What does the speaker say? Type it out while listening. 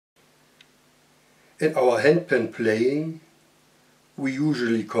In our handpan playing, we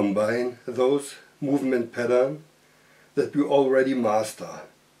usually combine those movement patterns that we already master.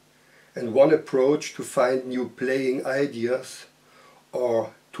 And one approach to find new playing ideas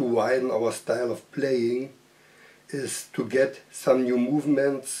or to widen our style of playing is to get some new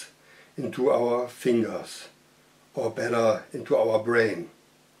movements into our fingers, or better, into our brain.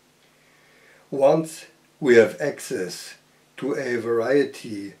 Once we have access to a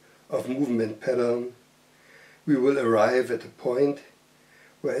variety of movement pattern, we will arrive at a point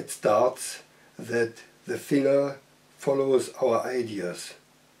where it starts that the finger follows our ideas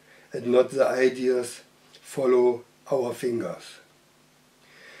and not the ideas follow our fingers.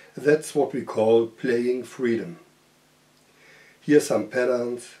 That's what we call playing freedom. Here are some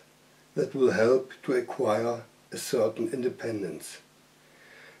patterns that will help to acquire a certain independence.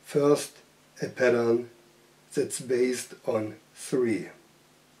 First, a pattern that's based on 3.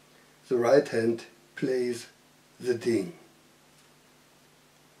 The right hand plays the ding.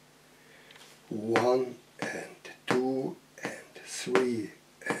 1 and 2 and 3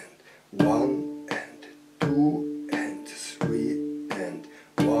 and 1 and 2 and 3 and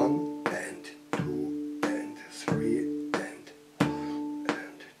 1 and 2 and 3 and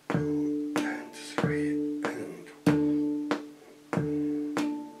 2 and 3 and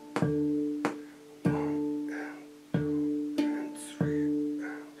 1 and 2 and 3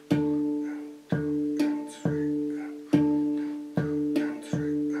 and 2 and 3 and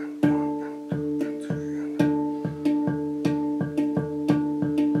 3 and 1 and 2 and 3 and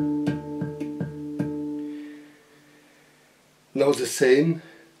now the same,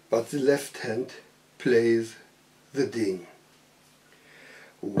 but the left hand plays the ding.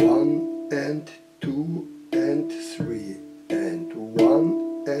 1 and 2 and 3 and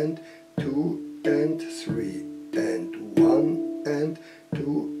 1 and 2 and 3 and 1 and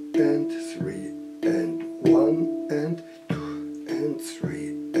 2 and 3 and 1 and 2 and 3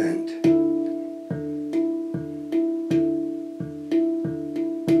 and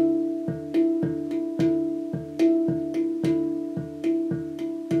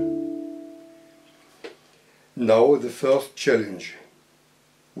now the first challenge.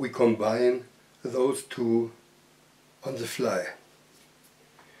 We combine those two on the fly.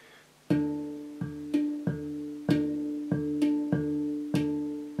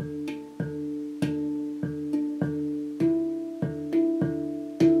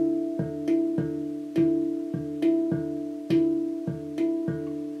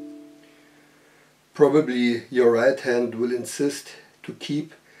 Probably your right hand will insist to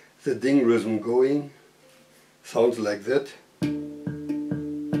keep the ding rhythm going. Sounds like that.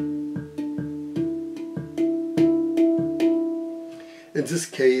 In this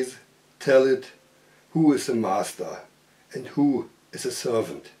case, tell it who is a master and who is a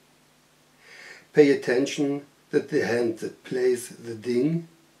servant. Pay attention that the hand that plays the ding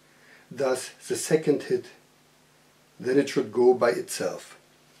does the second hit, then it should go by itself.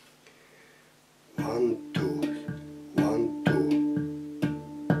 1, 2, 1, 2,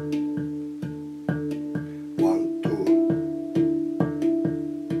 1,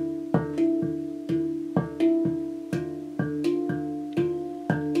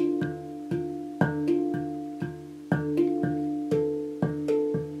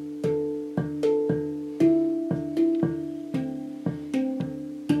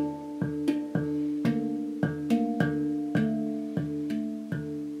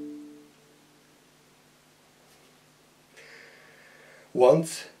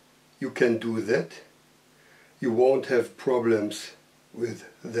 Once you can do that, you won't have problems with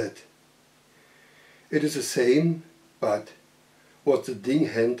that. It is the same, but what the ding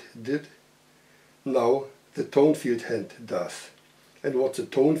hand did, now the tone field hand does. And what the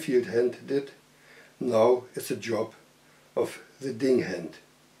tone field hand did, now is the job of the ding hand.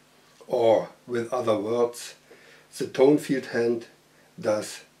 Or, with other words, the tone field hand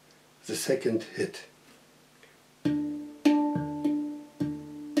does the second hit.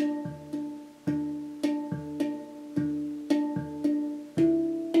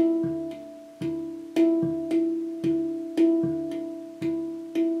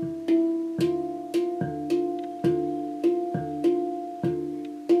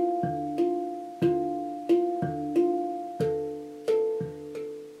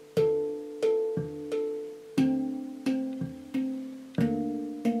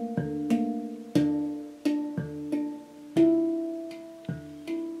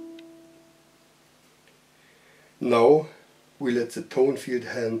 Now we let the tone field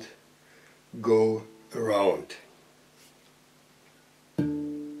hand go around.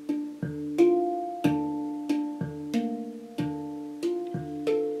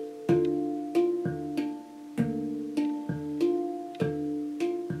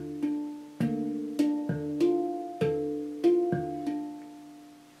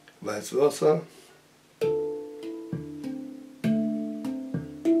 vice versa.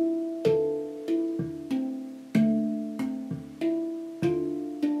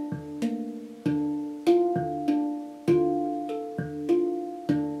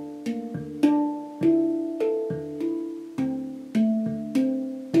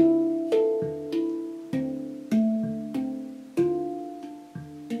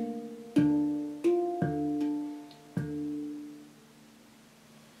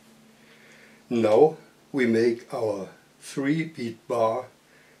 Now we make our 3-beat bar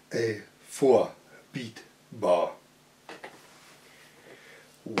a 4-beat bar.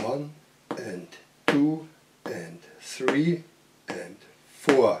 1 and 2 and 3 and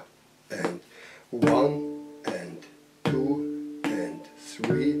 4 and 1 and 2 and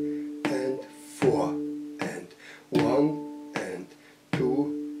 3 and 4 and 1 and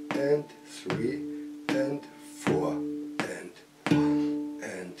 2 and 3 and 4 and 1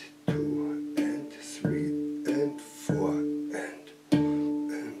 and 2 and 3 and 4 and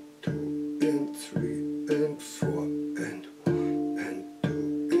 2 and 3 and 4 and 1 and 2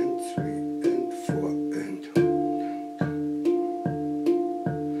 and 3 and 4 and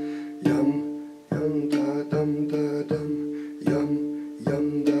yum yum da dum da dum yum yum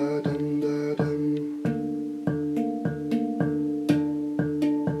da dum da dum.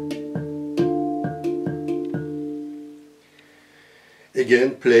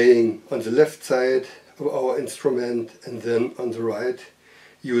 Again playing on the left side of our instrument and then on the right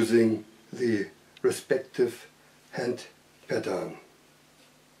using the respective hand pattern.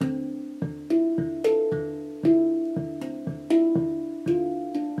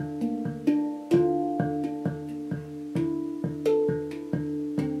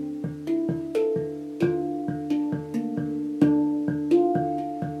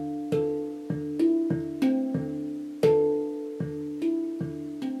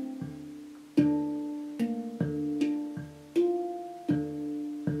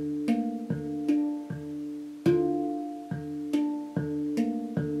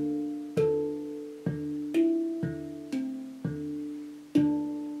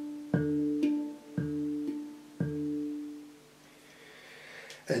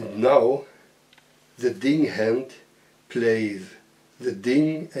 And now the ding hand plays the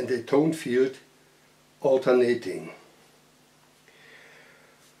ding and the tone field alternating.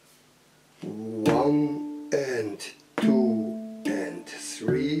 1 and 2 and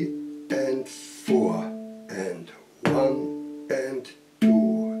 3 and 4 and 1 and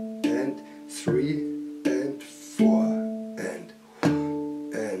 2 and 3 and 4 and 1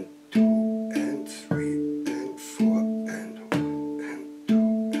 and 2 and 3 and 4 and 1 and 2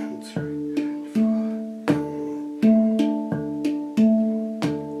 and 3 and 4.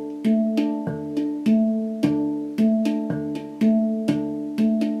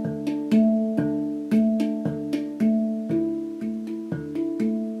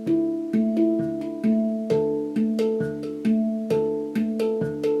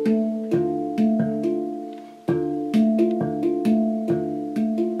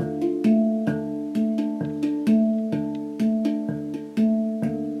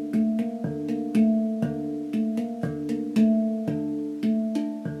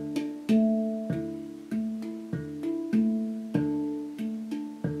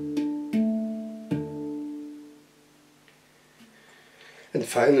 And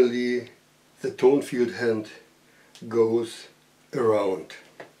finally the tone field hand goes around.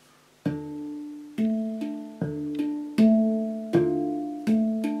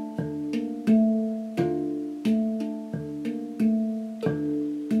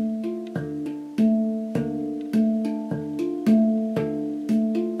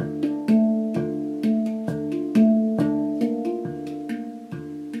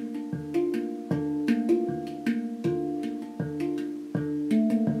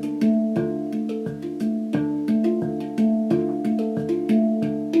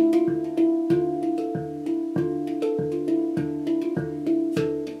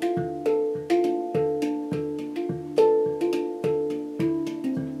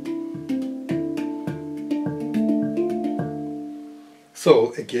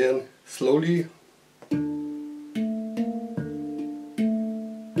 So again, slowly.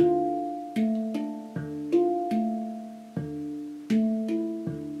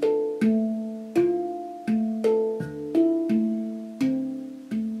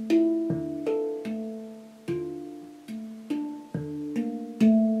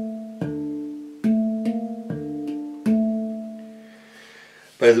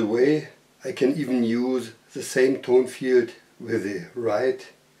 By the way, I can even use the same tone field with the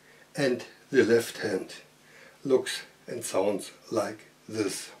right and the left hand. Looks and sounds like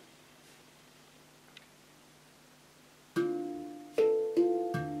this.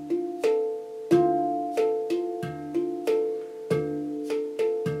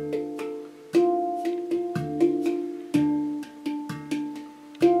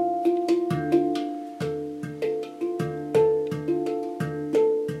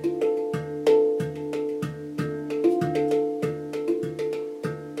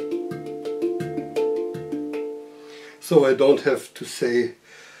 so I don't have to say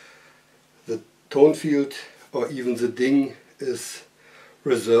the tone field or even the ding is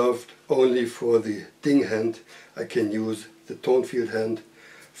reserved only for the ding hand. I can use the tone field hand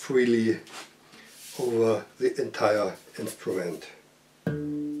freely over the entire instrument.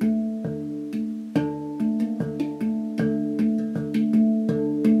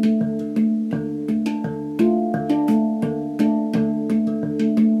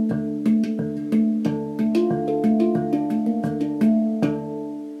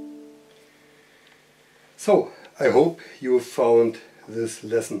 So, I hope you found this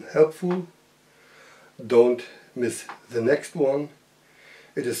lesson helpful. Don't miss the next one.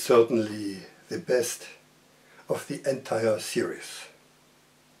 It is certainly the best of the entire series.